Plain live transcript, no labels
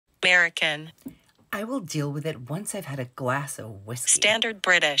American. I will deal with it once I've had a glass of whiskey. Standard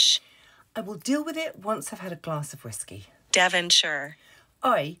British. I will deal with it once I've had a glass of whiskey. Devonshire.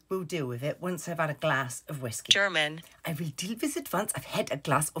 I will deal with it once I've had a glass of whiskey. German. I will deal with it once I've had a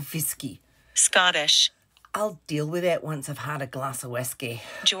glass of whiskey. Scottish. I'll deal with it once I've had a glass of whiskey.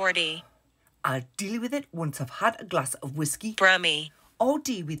 Geordie. I'll deal with it once I've had a glass of whiskey. Brummie. I'll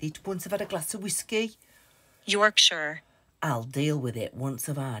deal with it once I've had a glass of whiskey. Yorkshire. I'll deal with it once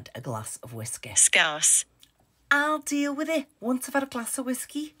I've had a glass of whiskey. Scouse. I'll deal with it once I've had a glass of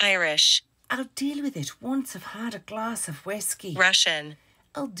whiskey. Irish. I'll deal with it once I've had a glass of whiskey. Russian.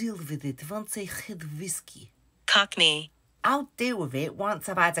 I'll deal with it once I've had whiskey. Cockney. I'll deal with it once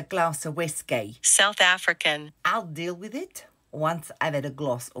I've had a glass of whiskey. South African. I'll deal with it once I've had a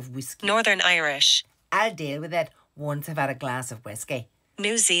glass of whiskey. Northern Irish. I'll deal with it once I've had a glass of whiskey.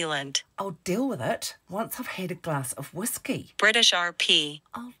 New Zealand. I'll deal with it once I've had a glass of whiskey. British RP.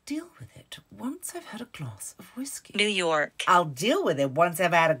 I'll deal with it once I've had a glass of whiskey. New York. I'll deal with it once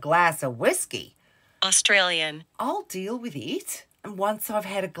I've had a glass of whiskey. Australian. I'll deal with it and once I've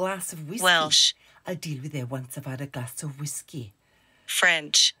had a glass of whiskey. Welsh. I'll deal with it once I've had a glass of whiskey.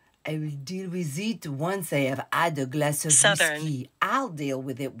 French. I will deal with it once I have had a glass of Southern. whiskey. I'll deal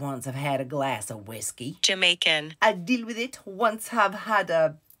with it once I've had a glass of whiskey. Jamaican. I'll deal with it once I've had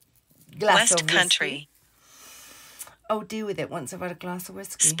a glass West of whiskey. Country. I'll deal with it once I've had a glass of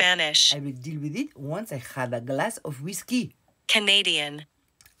whiskey. Spanish. I will deal with it once I've had a glass of whiskey. Canadian.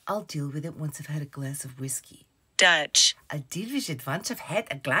 I'll deal with it once I've had a glass of whiskey. Dutch. I'll deal with it once I've had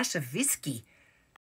a glass of whiskey.